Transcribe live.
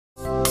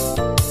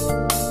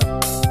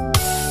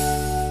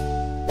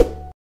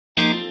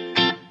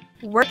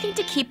working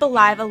to keep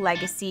alive a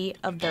legacy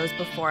of those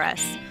before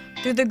us,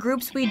 through the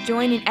groups we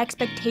join and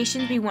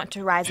expectations we want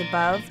to rise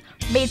above,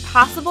 made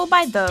possible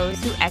by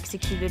those who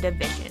executed a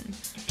vision.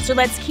 So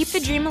let's keep the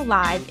dream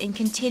alive and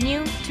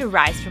continue to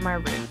rise from our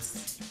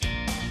roots.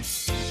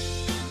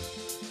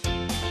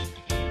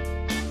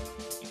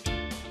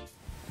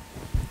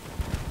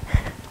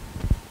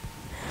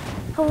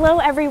 Hello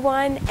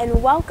everyone,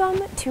 and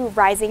welcome to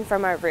Rising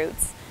from Our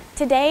Roots.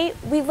 Today,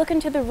 we look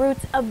into the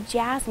roots of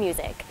jazz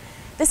music.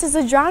 This is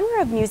a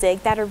genre of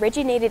music that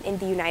originated in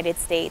the United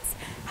States.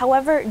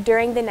 However,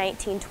 during the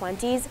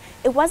 1920s,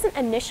 it wasn't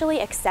initially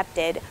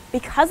accepted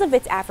because of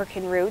its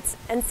African roots,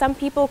 and some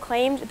people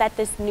claimed that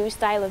this new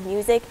style of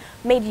music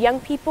made young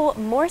people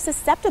more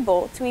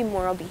susceptible to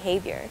immoral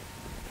behavior.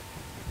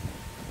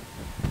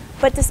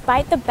 But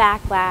despite the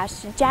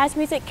backlash, jazz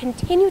music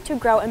continued to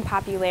grow in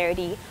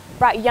popularity,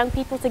 brought young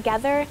people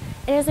together,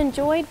 and is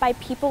enjoyed by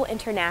people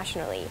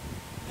internationally.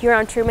 Here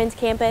on Truman's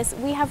campus,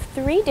 we have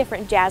 3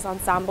 different jazz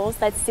ensembles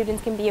that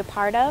students can be a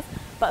part of,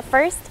 but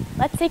first,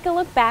 let's take a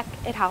look back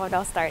at how it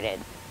all started.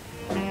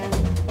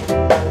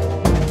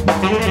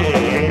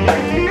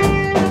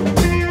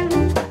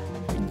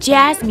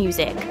 Jazz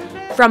music.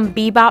 From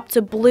bebop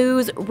to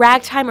blues,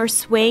 ragtime, or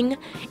swing,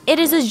 it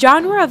is a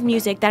genre of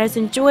music that is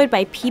enjoyed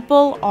by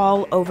people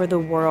all over the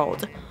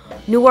world.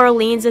 New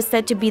Orleans is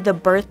said to be the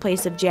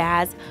birthplace of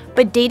jazz,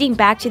 but dating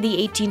back to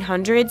the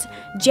 1800s,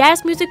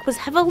 jazz music was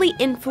heavily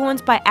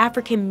influenced by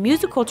African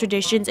musical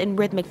traditions and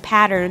rhythmic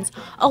patterns,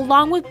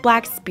 along with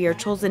black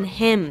spirituals and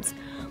hymns.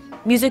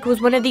 Music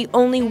was one of the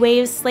only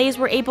ways slaves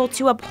were able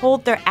to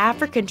uphold their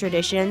African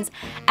traditions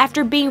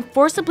after being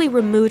forcibly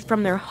removed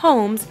from their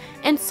homes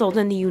and sold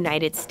in the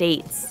United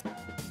States.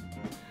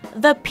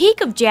 The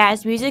peak of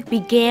jazz music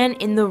began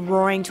in the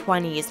Roaring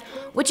Twenties,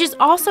 which is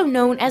also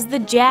known as the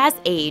Jazz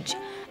Age.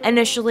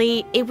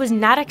 Initially, it was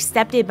not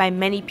accepted by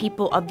many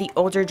people of the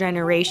older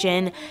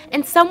generation,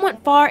 and some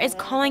went far as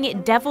calling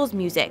it devil's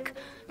music.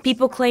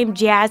 People claimed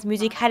jazz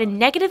music had a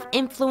negative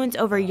influence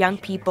over young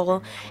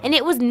people, and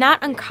it was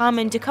not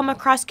uncommon to come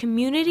across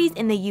communities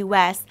in the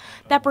U.S.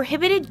 that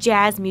prohibited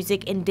jazz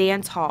music in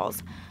dance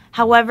halls.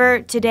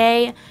 However,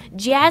 today,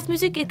 jazz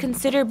music is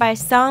considered by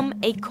some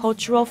a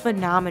cultural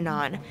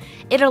phenomenon.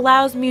 It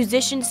allows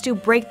musicians to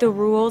break the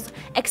rules,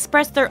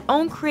 express their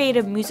own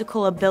creative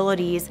musical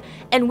abilities,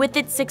 and with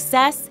its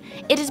success,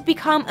 it has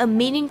become a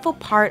meaningful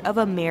part of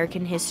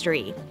American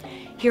history.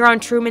 Here on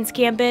Truman's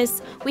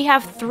campus, we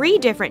have 3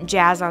 different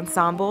jazz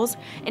ensembles,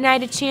 and I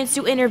had a chance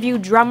to interview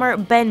drummer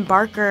Ben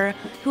Barker,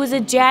 who is a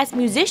jazz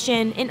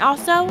musician and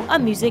also a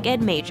music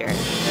ed major.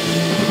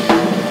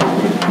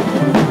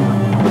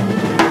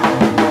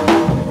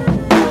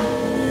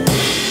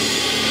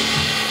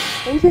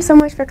 Thank you so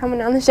much for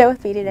coming on the show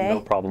with me today.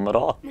 No problem at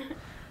all.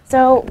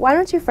 So why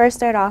don't you first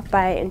start off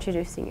by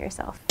introducing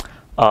yourself?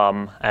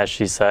 As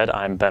she said,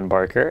 I'm Ben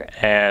Barker,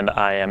 and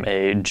I am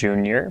a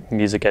junior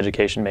music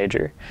education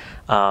major,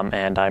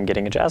 and I'm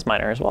getting a jazz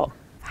minor as well.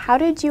 How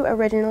did you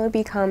originally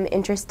become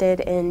interested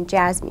in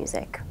jazz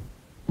music?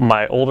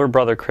 My oldest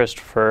brother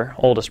Christopher,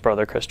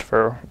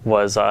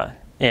 was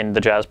in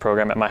the jazz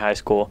program at my high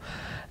school,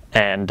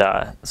 and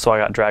so I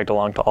got dragged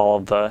along to all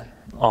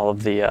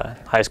of the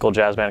high school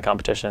jazz band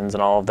competitions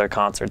and all of their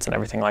concerts and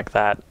everything like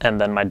that. And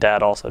then my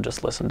dad also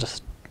just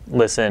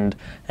listened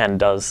and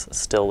does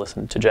still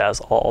listen to jazz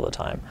all the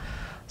time.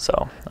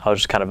 So I was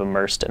just kind of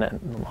immersed in it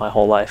my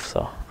whole life.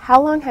 So.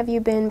 How long have you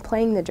been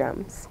playing the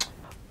drums?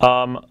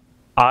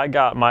 I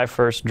got my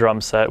first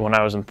drum set when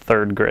I was in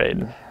 3rd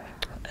grade,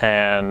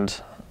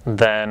 and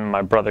then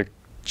my brother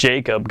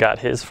Jacob got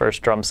his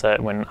first drum set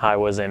when I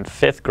was in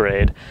 5th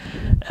grade,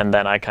 and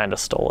then I kind of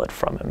stole it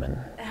from him and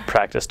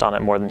practiced on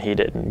it more than he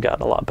did and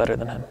got a lot better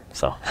than him.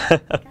 So.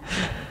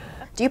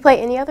 Do you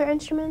play any other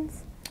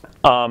instruments?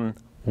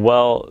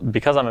 Well,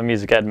 because I'm a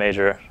music ed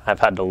major, I've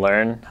had to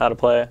learn how to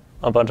play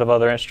a bunch of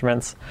other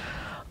instruments,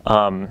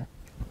 but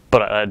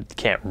I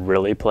can't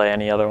really play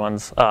any other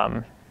ones.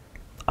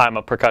 I'm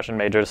a percussion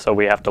major, so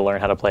we have to learn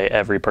how to play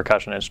every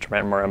percussion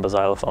instrument: marimba,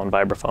 xylophone,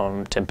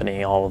 vibraphone,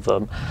 timpani, all of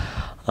them.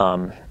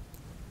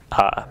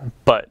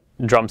 But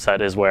drum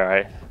set is where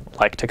I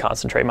like to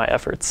concentrate my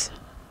efforts.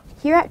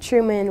 Here at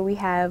Truman, we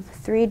have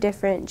 3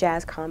 different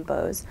jazz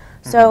combos.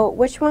 So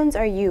which ones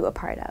are you a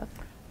part of?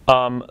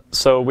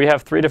 So we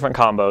have 3 different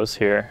combos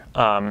here.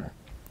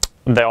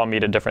 They all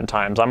meet at different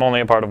times. I'm only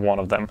a part of one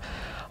of them.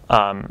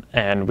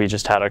 And we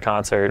just had a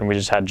concert, and we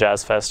just had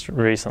Jazz Fest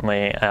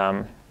recently.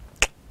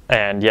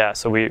 And yeah,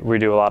 so we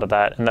do a lot of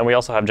that. And then we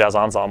also have jazz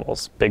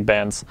ensembles, big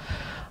bands.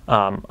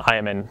 I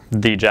am in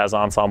the jazz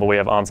ensemble. We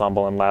have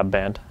ensemble and lab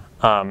band.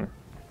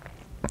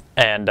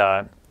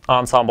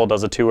 Ensemble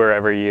does a tour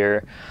every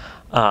year,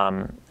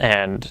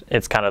 and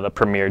it's kind of the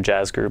premier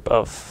jazz group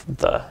of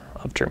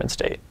Truman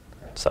State.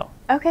 So.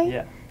 Okay.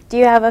 Yeah. Do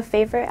you have a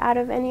favorite out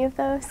of any of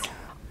those?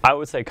 I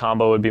would say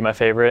combo would be my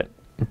favorite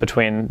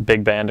between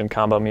big band and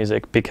combo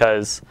music,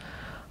 because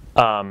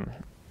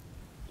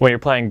when you're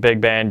playing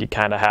big band, you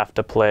kind of have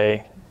to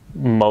play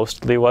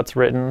mostly what's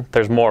written.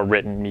 There's more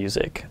written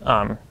music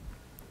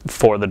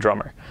for the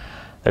drummer.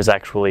 there's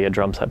actually a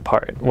drum set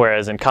part.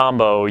 Whereas in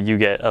combo, you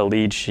get a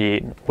lead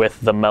sheet with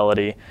the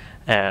melody,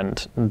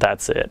 and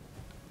that's it.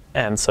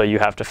 And so you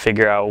have to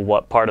figure out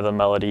what part of the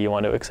melody you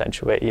want to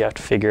accentuate. You have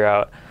to figure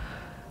out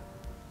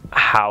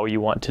how you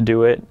want to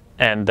do it,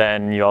 and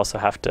then you also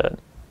have to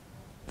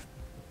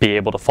be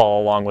able to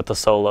follow along with the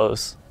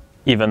solos,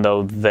 even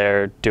though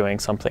they're doing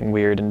something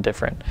weird and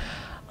different.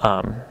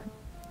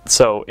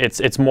 So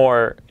it's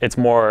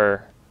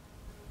more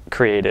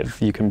creative.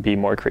 You can be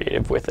more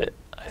creative with it,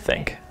 I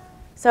think.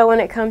 So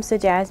when it comes to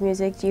jazz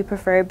music, do you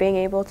prefer being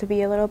able to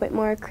be a little bit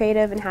more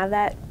creative and have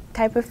that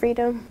type of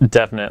freedom?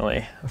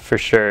 Definitely, for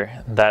sure.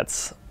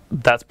 That's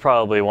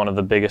probably one of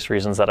the biggest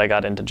reasons that I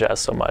got into jazz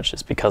so much,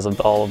 is because of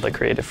all of the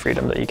creative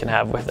freedom that you can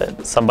have with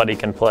it. Somebody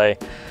can play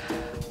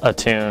a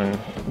tune,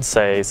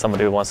 say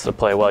somebody who wants to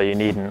play Well You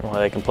Needn't, well,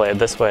 they can play it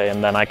this way,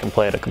 and then I can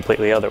play it a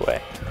completely other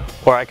way.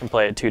 Or I can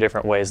play it 2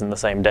 different ways in the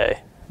same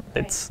day.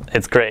 It's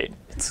great.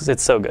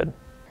 It's so good.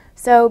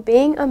 So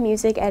being a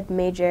music ed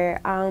major,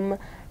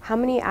 how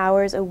many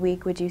hours a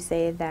week would you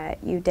say that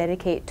you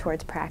dedicate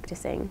towards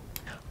practicing?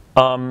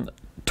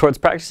 Towards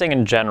practicing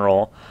in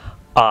general,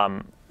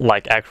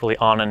 like actually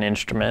on an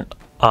instrument,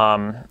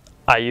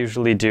 I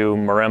usually do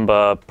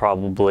marimba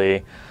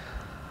probably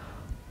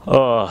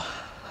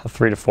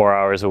 3 to 4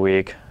 hours a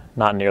week.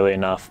 Not nearly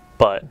enough,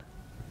 but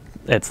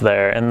it's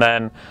there. And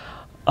then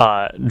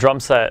drum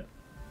set,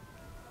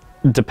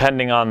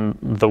 depending on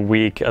the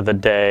week of the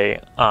day,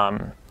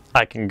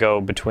 I can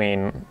go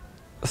between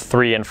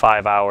 3 and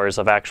 5 hours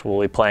of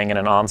actually playing in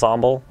an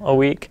ensemble a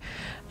week,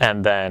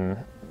 and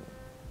then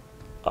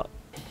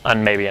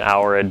and maybe an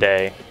hour a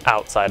day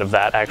outside of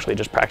that actually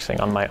just practicing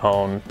on my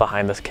own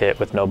behind this kit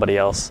with nobody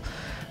else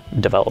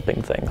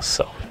developing things.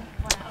 So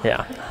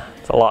yeah,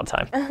 it's a lot of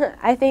time.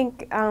 I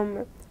think,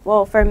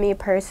 well, for me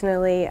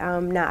personally,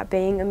 not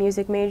being a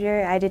music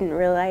major, I didn't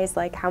realize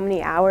like how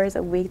many hours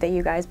a week that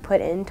you guys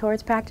put in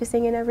towards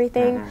practicing and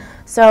everything.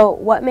 So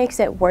what makes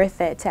it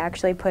worth it to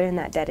actually put in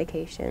that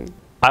dedication?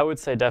 I would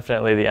say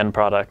definitely the end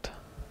product.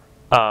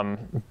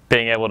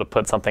 Being able to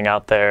put something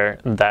out there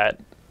that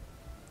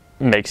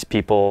makes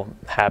people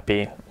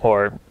happy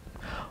or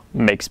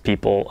makes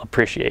people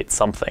appreciate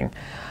something.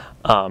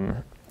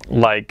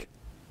 Like,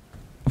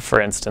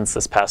 for instance,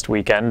 this past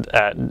weekend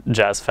at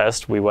Jazz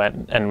Fest, we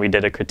went and we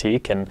did a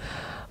critique, and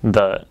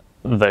the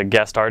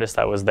guest artist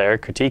that was there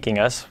critiquing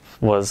us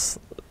was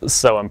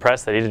so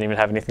impressed that he didn't even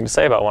have anything to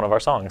say about one of our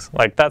songs.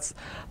 Like, that's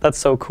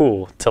so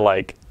cool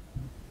to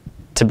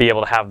be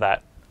able to have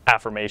that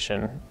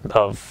affirmation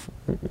of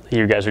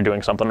you guys are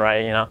doing something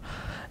right, you know.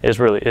 It's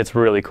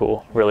really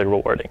cool, really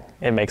rewarding.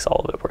 It makes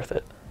all of it worth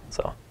it.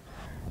 So.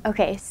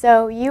 Okay,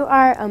 so you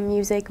are a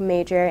music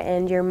major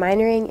and you're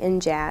minoring in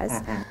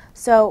jazz.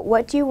 So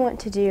what do you want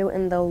to do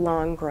in the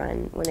long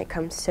run when it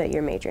comes to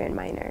your major and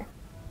minor?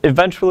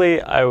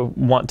 Eventually, I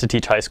want to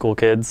teach high school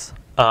kids,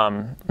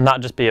 not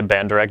just be a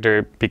band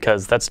director,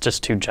 because that's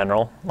just too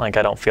general. Like,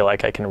 I don't feel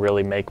like I can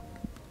really make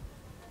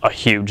a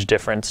huge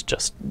difference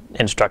just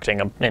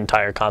instructing an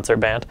entire concert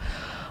band.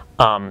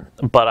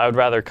 But I would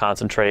rather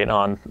concentrate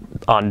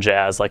on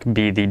jazz, like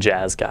be the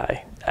jazz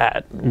guy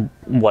at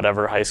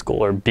whatever high school,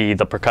 or be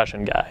the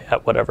percussion guy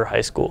at whatever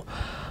high school.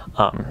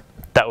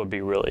 That would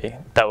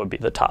be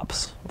the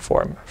tops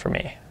for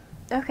me.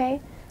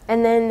 Okay.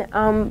 And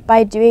then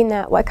by doing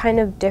that, what kind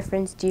of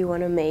difference do you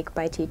want to make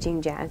by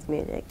teaching jazz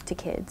music to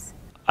kids?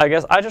 I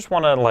guess I just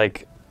want to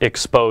like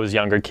expose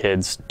younger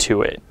kids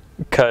to it,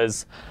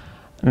 because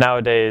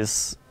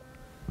nowadays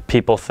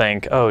people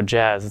think, oh,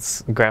 jazz,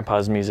 it's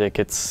grandpa's music,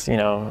 it's, you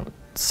know,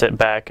 sit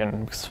back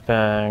and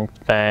spang,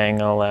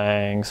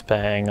 bang-a-lang,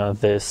 spang-a,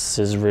 this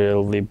is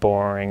really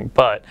boring.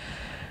 But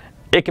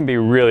it can be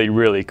really,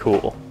 really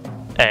cool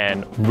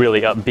and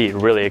really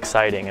upbeat, really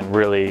exciting, and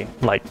really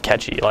like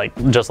catchy, like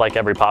just like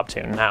every pop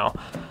tune now.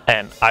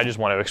 And I just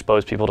want to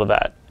expose people to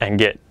that and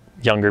get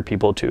younger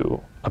people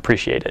to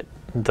appreciate it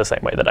the same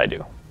way that I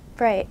do.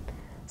 Right.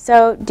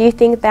 So do you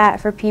think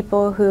that for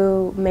people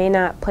who may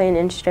not play an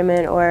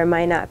instrument or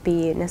might not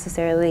be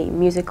necessarily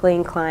musically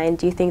inclined,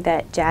 do you think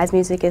that jazz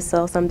music is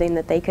still something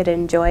that they could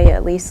enjoy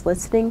at least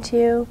listening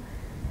to?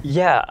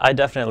 Yeah, I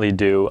definitely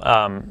do.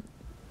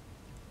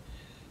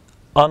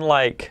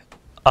 Unlike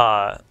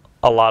a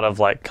lot of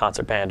like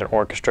concert band and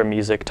orchestra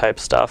music type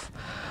stuff,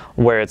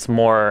 where it's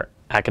more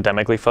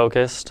academically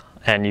focused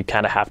and you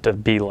kind of have to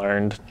be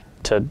learned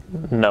to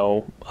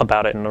know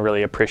about it and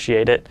really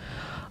appreciate it.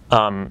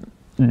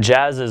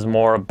 Jazz is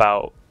more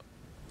about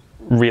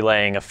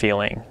relaying a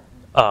feeling,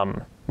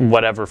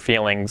 whatever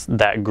feelings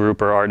that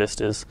group or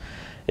artist is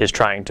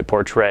trying to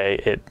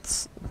portray.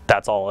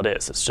 That's all it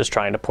is. It's just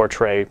trying to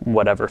portray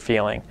whatever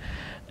feeling,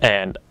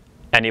 and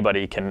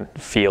anybody can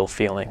feel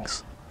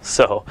feelings.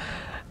 So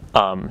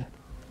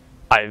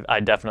I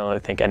definitely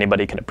think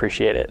anybody can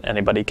appreciate it.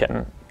 Anybody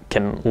can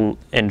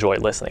enjoy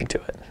listening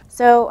to it.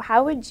 So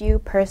how would you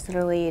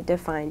personally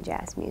define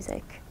jazz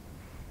music?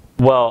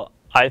 Well,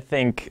 I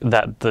think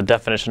that the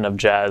definition of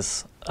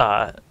jazz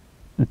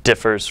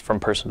differs from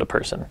person to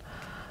person.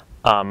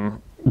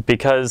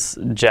 Because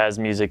jazz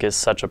music is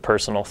such a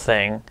personal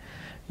thing,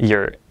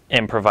 you're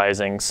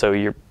improvising, so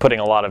you're putting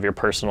a lot of your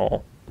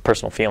personal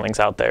feelings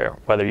out there,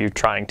 whether you're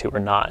trying to or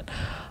not.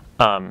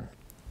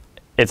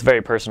 It's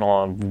very personal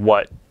on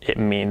what it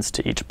means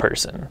to each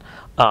person.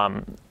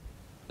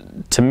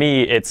 To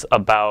me, it's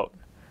about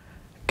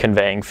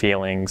conveying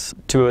feelings,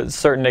 to a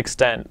certain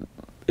extent,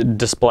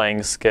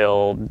 displaying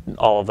skill,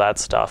 all of that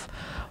stuff.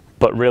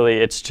 But really,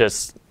 it's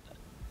just,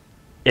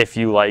 if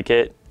you like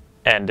it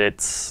and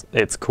it's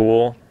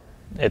cool,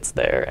 it's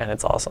there and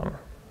it's awesome.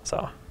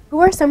 So, who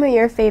are some of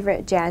your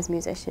favorite jazz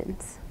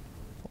musicians?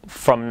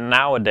 From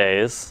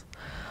nowadays,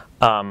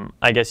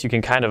 I guess you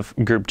can kind of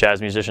group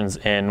jazz musicians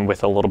in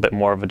with a little bit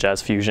more of a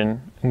jazz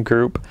fusion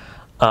group,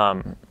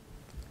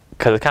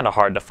 because it's kind of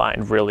hard to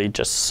find really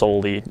just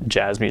solely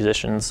jazz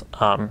musicians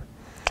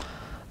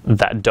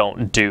that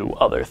don't do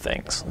other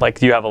things.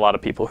 Like, you have a lot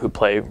of people who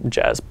play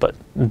jazz, but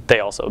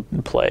they also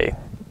play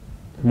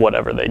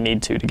whatever they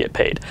need to get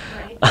paid.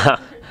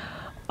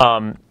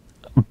 Right.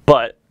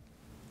 But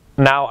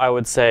now I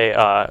would say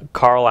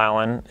Carl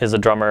Allen is a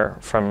drummer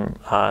from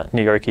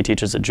New York. He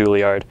teaches at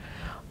Juilliard.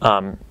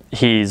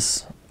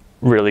 He's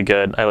really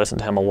good. I listen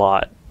to him a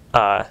lot.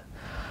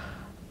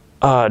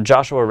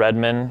 Joshua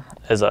Redman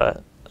is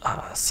a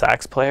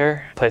sax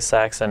player, plays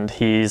sax, and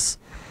he's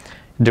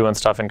doing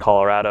stuff in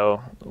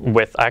Colorado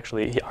with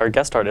actually our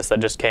guest artist that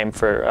just came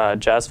for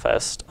Jazz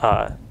Fest,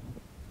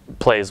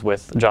 plays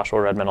with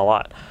Joshua Redman a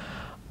lot.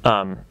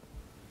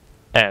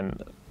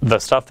 And the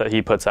stuff that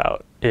he puts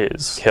out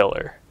is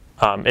killer.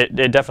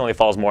 It definitely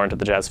falls more into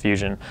the jazz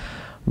fusion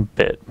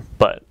bit,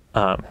 but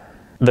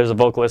there's a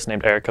vocalist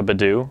named Erykah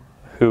Badu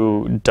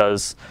who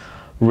does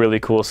really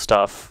cool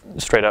stuff,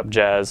 straight up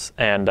jazz,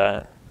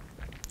 and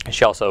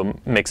she also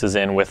mixes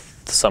in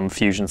with some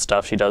fusion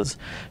stuff.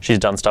 She's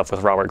done stuff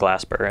with Robert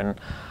Glasper and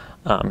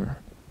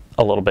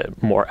a little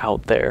bit more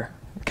out there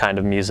kind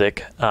of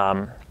music.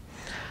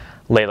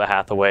 Layla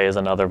Hathaway is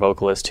another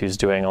vocalist who's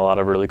doing a lot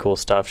of really cool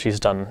stuff. She's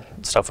done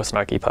stuff with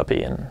Snarky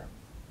Puppy and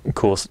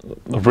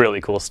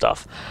really cool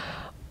stuff.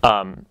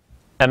 And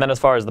then as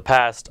far as the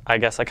past, I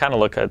guess I kind of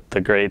look at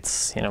the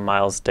greats,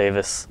 Miles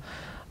Davis,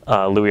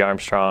 Louis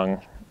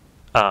Armstrong.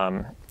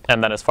 And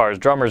then as far as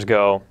drummers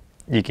go,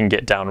 you can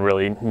get down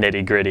really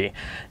nitty gritty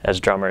as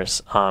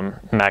drummers.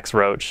 Max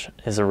Roach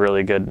is a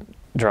really good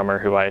drummer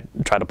who I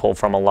try to pull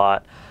from a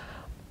lot.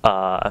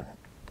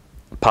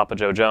 Papa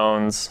Joe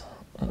Jones,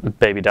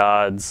 Baby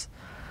Dodds,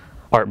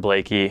 Art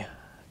Blakey.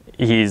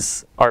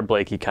 Art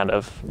Blakey kind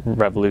of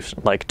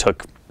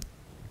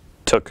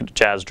took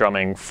jazz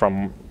drumming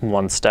from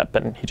one step,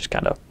 and he just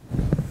kind of,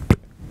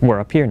 we're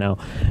up here now.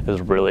 It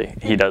was really,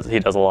 he does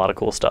a lot of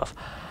cool stuff.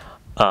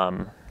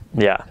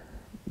 Yeah.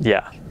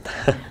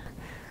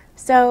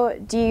 So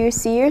do you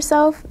see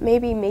yourself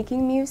maybe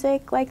making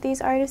music like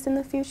these artists in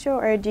the future,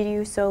 or do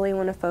you solely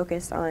want to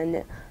focus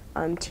on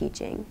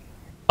teaching?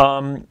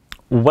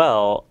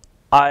 Well,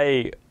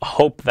 I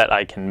hope that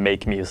I can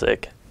make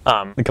music.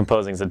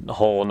 Composing is a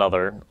whole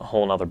nother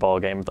ball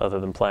game other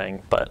than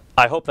playing, but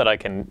I hope that I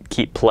can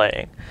keep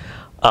playing.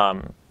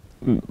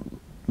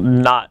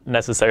 Not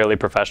necessarily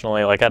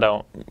professionally. Like, I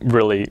don't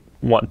really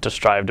want to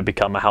strive to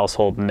become a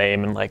household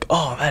name and like,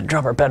 oh, that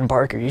drummer Ben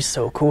Barker, he's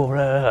so cool.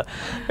 No,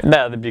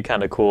 that'd be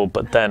kind of cool,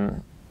 but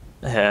then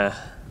I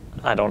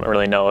don't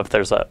really know if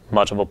there's that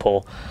much of a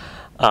pull.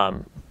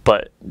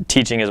 But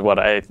teaching is what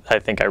I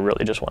think I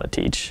really just want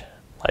to teach.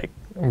 Like,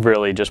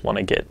 really just want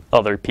to get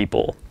other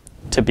people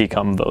to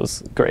become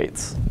those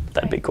greats.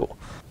 That'd be cool.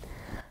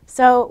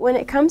 So when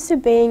it comes to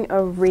being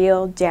a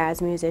real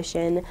jazz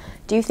musician,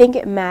 do you think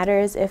it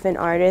matters if an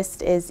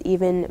artist is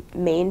even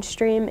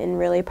mainstream and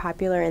really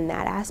popular in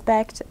that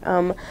aspect?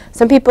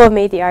 Some people have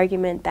made the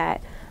argument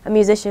that a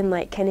musician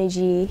like Kenny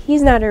G,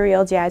 he's not a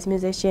real jazz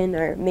musician,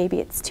 or maybe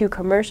it's too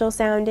commercial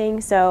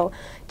sounding. So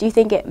do you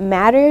think it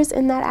matters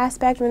in that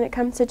aspect when it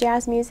comes to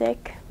jazz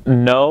music?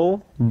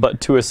 No,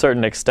 but to a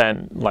certain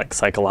extent, like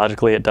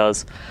psychologically it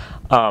does.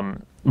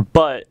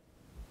 But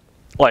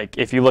like,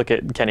 if you look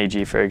at Kenny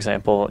G, for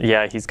example,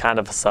 yeah, he's kind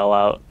of a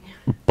sellout,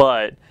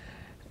 but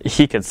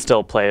he could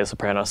still play a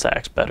soprano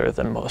sax better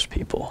than most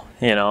people,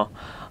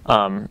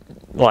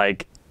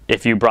 Like,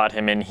 if you brought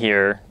him in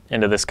here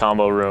into this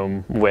combo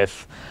room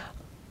with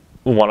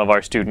one of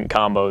our student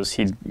combos,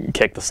 he'd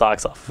kick the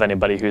socks off of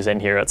anybody who's in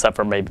here, except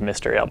for maybe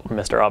Mr.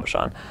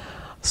 Abishan.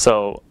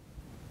 So,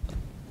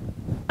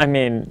 I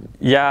mean,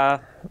 yeah,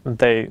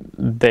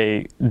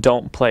 they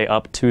don't play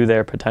up to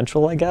their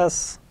potential, I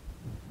guess.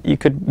 You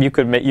could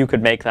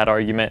make that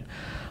argument,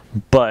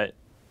 but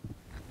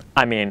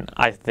I mean,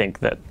 I think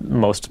that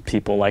most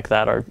people like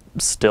that are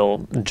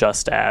still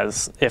just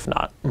as, if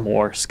not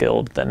more,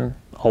 skilled than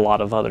a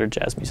lot of other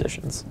jazz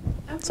musicians.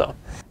 Okay.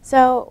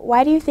 So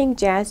why do you think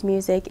jazz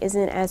music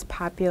isn't as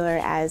popular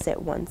as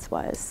it once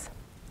was?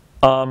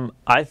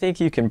 I think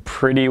you can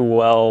pretty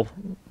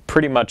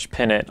much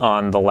pin it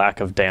on the lack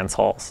of dance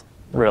halls,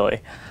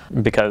 really,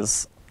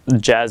 because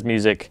jazz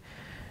music,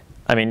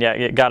 I mean, yeah,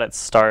 it got its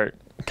start,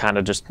 kind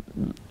of just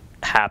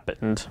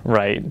happened,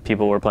 right?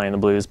 People were playing the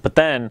blues, but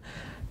then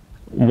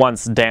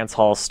once dance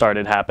halls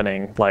started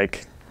happening,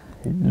 like,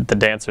 the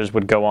dancers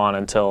would go on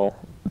until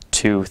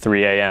 2,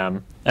 3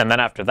 a.m. And then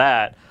after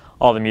that,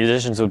 all the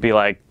musicians would be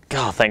like,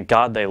 oh, thank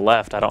God they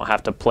left. I don't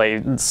have to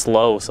play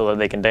slow so that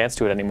they can dance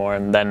to it anymore.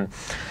 And then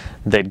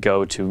they'd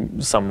go to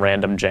some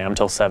random jam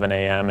till 7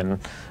 a.m. and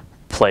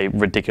play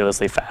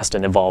ridiculously fast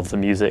and evolve the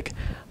music.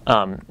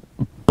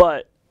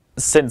 But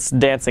since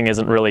dancing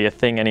isn't really a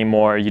thing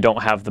anymore, you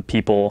don't have the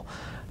people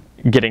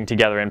getting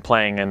together and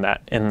playing in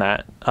that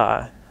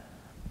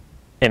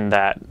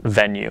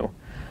venue,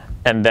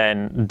 and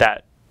then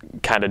that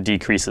kind of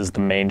decreases the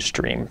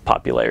mainstream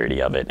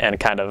popularity of it and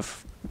kind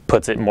of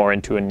puts it more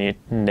into a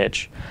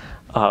niche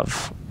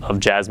of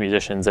jazz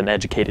musicians and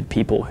educated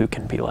people who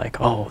can be like,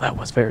 oh, that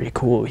was very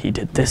cool, he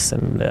did this,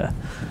 and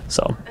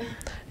so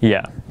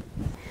yeah.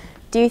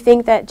 Do you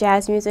think that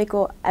jazz music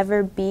will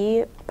ever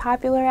be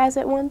popular as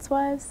it once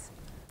was?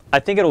 I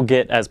think it'll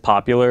get as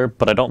popular,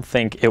 but I don't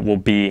think it will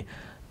be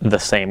the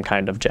same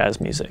kind of jazz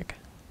music.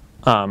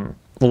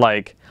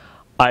 Like,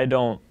 I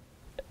don't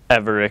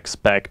ever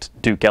expect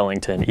Duke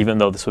Ellington, even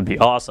though this would be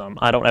awesome,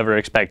 I don't ever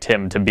expect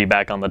him to be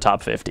back on the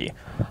top 50.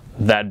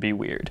 That'd be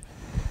weird.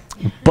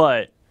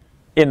 But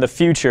in the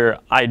future,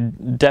 I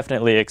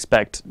definitely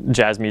expect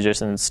jazz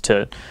musicians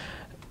to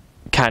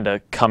kind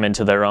of come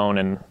into their own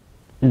and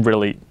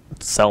really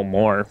sell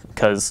more,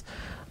 because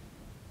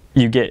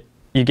you get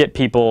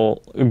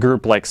people, a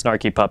group like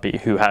Snarky Puppy,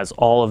 who has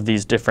all of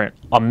these different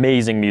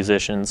amazing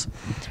musicians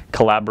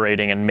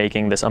collaborating and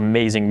making this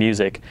amazing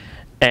music,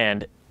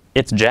 and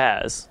it's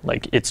jazz.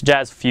 Like, it's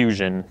jazz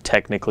fusion,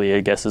 technically,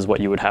 I guess is what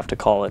you would have to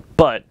call it,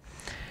 but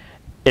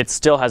it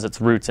still has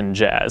its roots in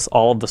jazz.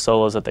 All of the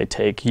solos that they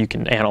take, you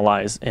can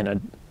analyze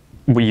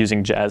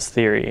using jazz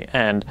theory,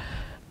 and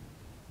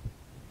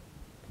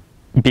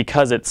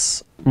because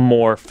it's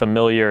more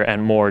familiar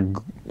and more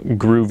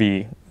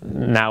groovy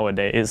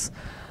nowadays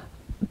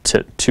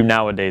to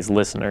nowadays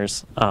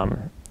listeners,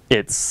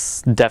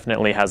 it's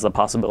definitely has the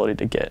possibility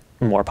to get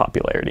more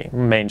popularity,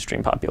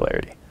 mainstream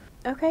popularity.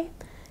 Okay.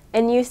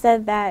 And you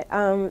said that,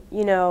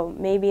 you know,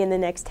 maybe in the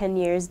next 10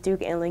 years,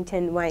 Duke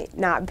Ellington might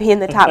not be in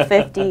the top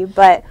 50,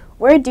 but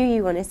where do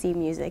you want to see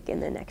music in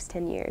the next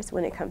 10 years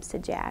when it comes to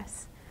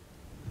jazz?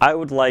 I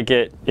would like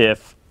it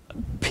if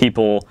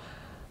people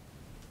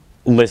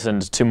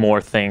listened to more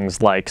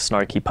things like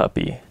Snarky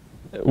Puppy,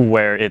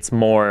 where it's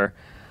more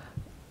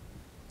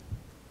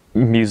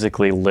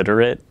musically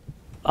literate.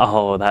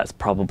 Oh, that's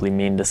probably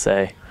mean to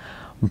say,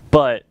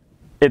 but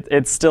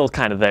it's still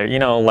kind of there. You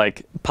know,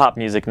 like pop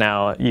music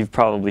now, you've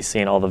probably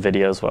seen all the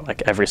videos where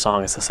like every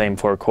song is the same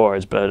 4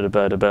 chords, but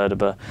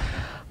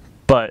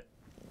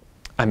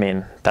I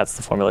mean, that's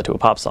the formula to a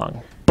pop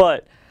song.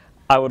 But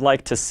I would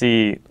like to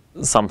see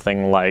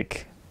something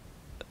like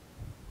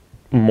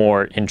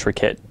more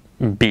intricate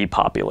be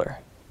popular,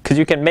 because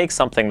you can make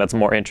something that's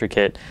more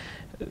intricate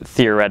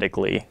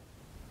theoretically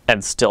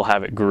and still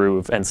have it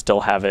groove and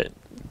still have it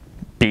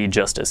be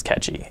just as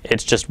catchy.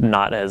 It's just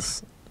not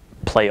as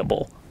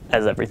playable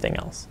as everything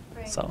else.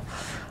 Right. So,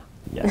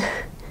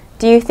 yeah.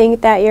 Do you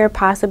think that you're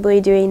possibly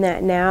doing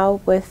that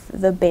now with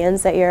the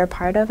bands that you're a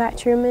part of at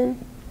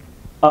Truman?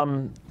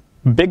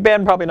 Big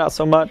band, probably not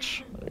so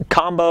much.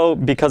 Combo,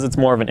 because it's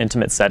more of an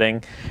intimate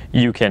setting,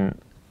 you can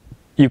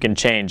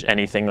change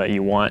anything that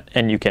you want,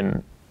 and you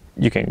can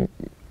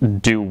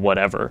do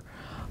whatever.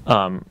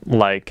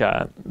 Like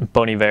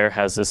Bon Iver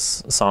has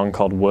this song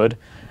called Wood,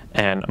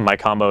 and my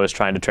combo is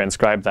trying to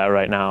transcribe that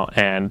right now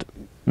and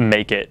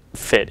make it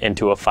fit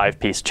into a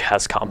 5-piece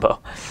jazz combo.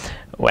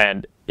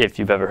 And if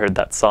you've ever heard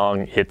that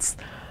song, it's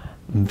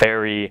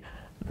very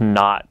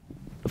not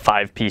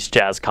 5-piece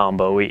jazz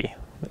combo-y.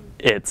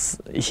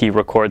 He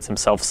records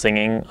himself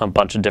singing a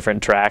bunch of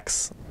different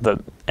tracks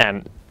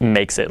and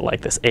makes it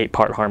like this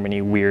 8-part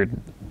harmony, weird,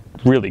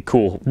 really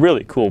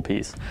cool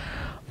piece.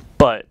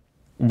 But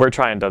we're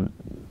trying to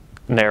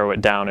narrow it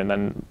down and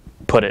then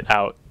put it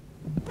out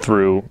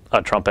through a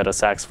trumpet, a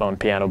saxophone,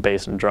 piano,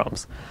 bass, and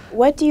drums.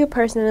 What do you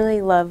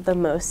personally love the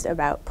most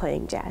about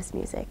playing jazz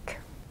music?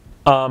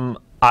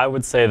 I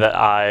would say that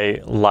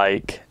I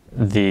like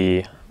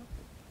the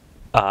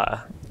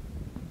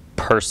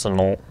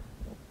personal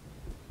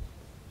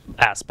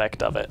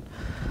aspect of it.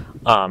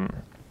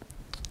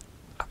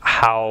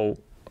 How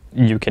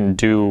you can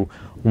do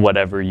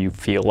whatever you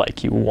feel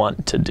like you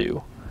want to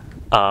do.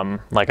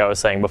 Like I was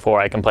saying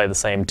before, I can play the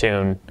same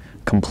tune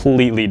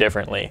completely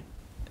differently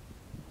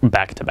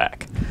back to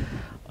back.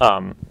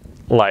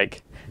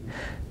 Like,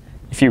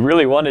 if you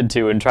really wanted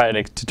to and try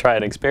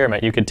an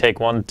experiment, you could take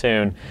one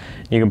tune,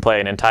 you can play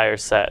an entire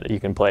set, you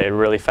can play a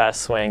really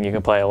fast swing, you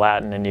can play a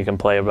Latin, and you can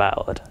play a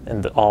ballad,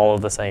 and all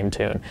of the same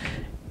tune,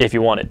 if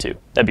you wanted to.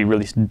 That'd be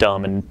really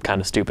dumb and kind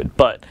of stupid,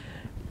 but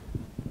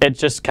it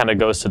just kind of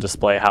goes to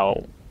display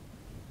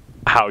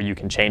how you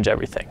can change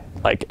everything.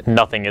 Like,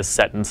 nothing is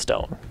set in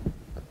stone.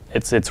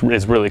 It's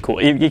really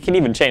cool. You can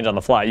even change on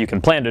the fly. You can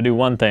plan to do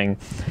one thing,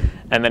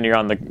 and then you're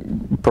on the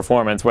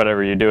performance,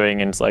 whatever you're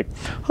doing, and it's like,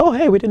 oh,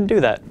 hey, we didn't do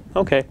that.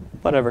 Okay,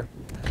 whatever.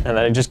 And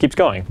then it just keeps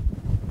going.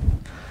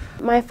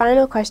 My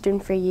final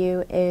question for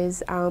you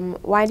is,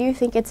 why do you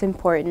think it's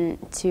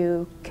important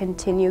to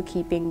continue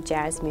keeping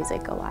jazz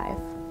music alive?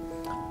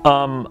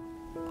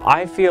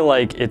 I feel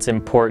like it's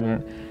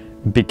important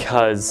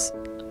because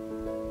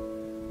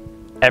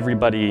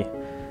everybody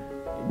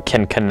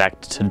can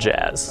connect to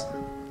jazz.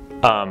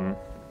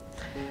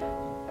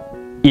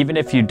 Even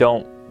if you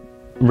don't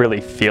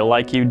really feel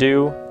like you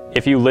do,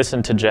 if you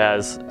listen to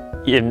jazz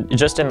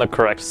just in the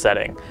correct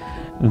setting,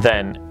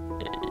 then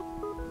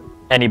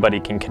anybody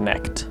can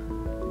connect.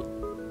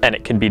 And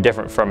it can be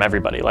different from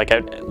everybody. Like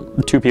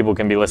two people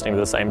can be listening to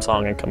the same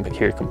song and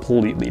hear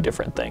completely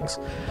different things,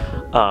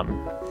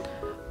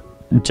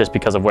 just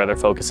because of where their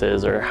focus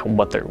is or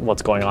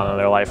what's going on in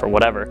their life or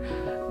whatever.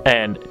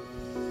 And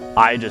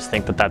I just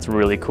think that that's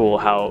really cool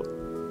how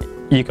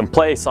you can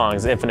play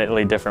songs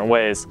infinitely different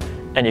ways,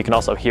 and you can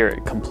also hear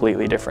it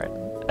completely different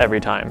every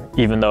time.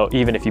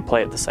 Even if you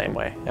play it the same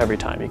way, every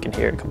time you can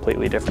hear it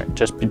completely different,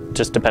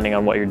 just depending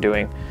on what you're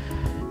doing.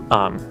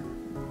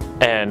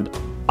 And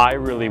I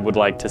really would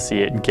like to see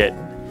it get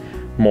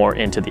more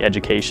into the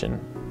education,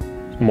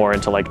 more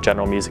into like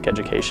general music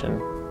education,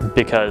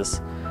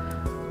 because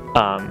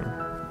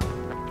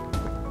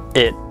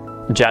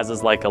jazz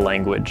is like a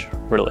language,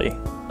 really.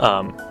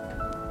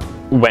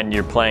 When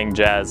you're playing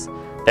jazz,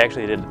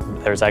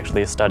 there's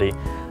actually a study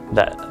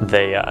that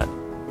they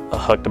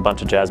hooked a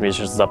bunch of jazz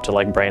musicians up to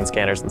like brain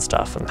scanners and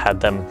stuff, and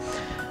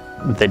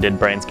they did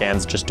brain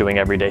scans just doing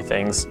everyday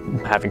things,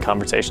 having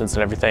conversations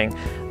and everything.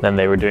 Then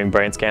they were doing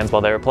brain scans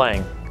while they were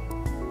playing.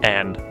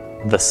 And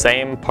the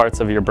same parts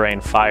of your brain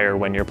fire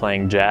when you're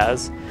playing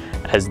jazz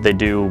as they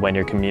do when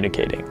you're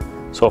communicating.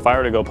 So if I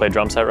were to go play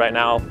drum set right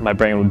now, my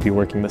brain would be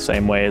working the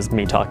same way as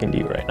me talking to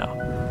you right now.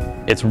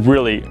 It's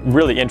really,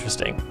 really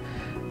interesting.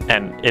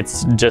 And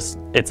it's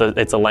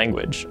a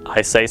language.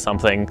 I say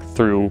something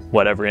through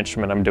whatever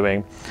instrument I'm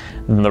doing,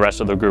 and the rest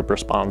of the group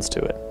responds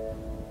to it.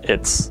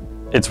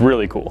 It's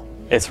really cool.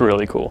 It's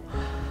really cool.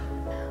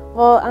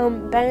 Well,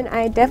 Ben,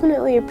 I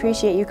definitely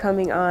appreciate you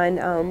coming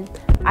on.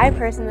 I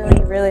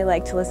personally really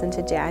like to listen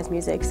to jazz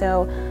music,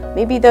 so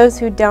maybe those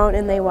who don't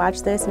and they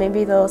watch this,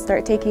 maybe they'll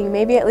start taking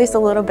maybe at least a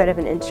little bit of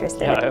an interest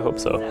in it. Yeah, I hope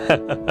so.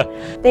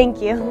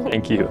 Thank you.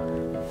 Thank you.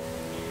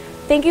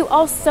 Thank you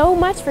all so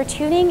much for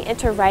tuning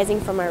into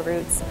Rising from Our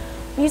Roots.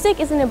 Music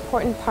is an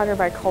important part of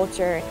our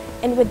culture,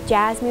 and with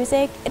jazz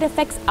music, it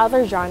affects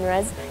other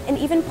genres and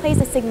even plays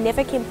a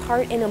significant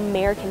part in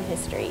American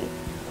history.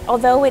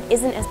 Although it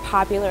isn't as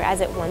popular as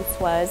it once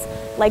was,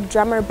 like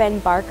drummer Ben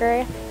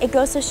Barker, it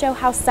goes to show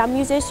how some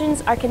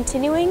musicians are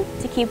continuing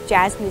to keep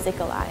jazz music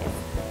alive.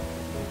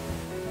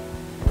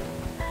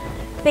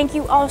 Thank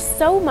you all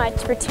so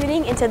much for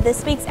tuning into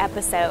this week's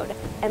episode.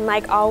 And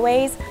like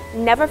always,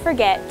 never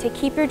forget to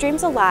keep your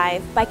dreams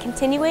alive by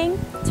continuing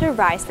to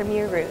rise from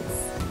your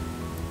roots.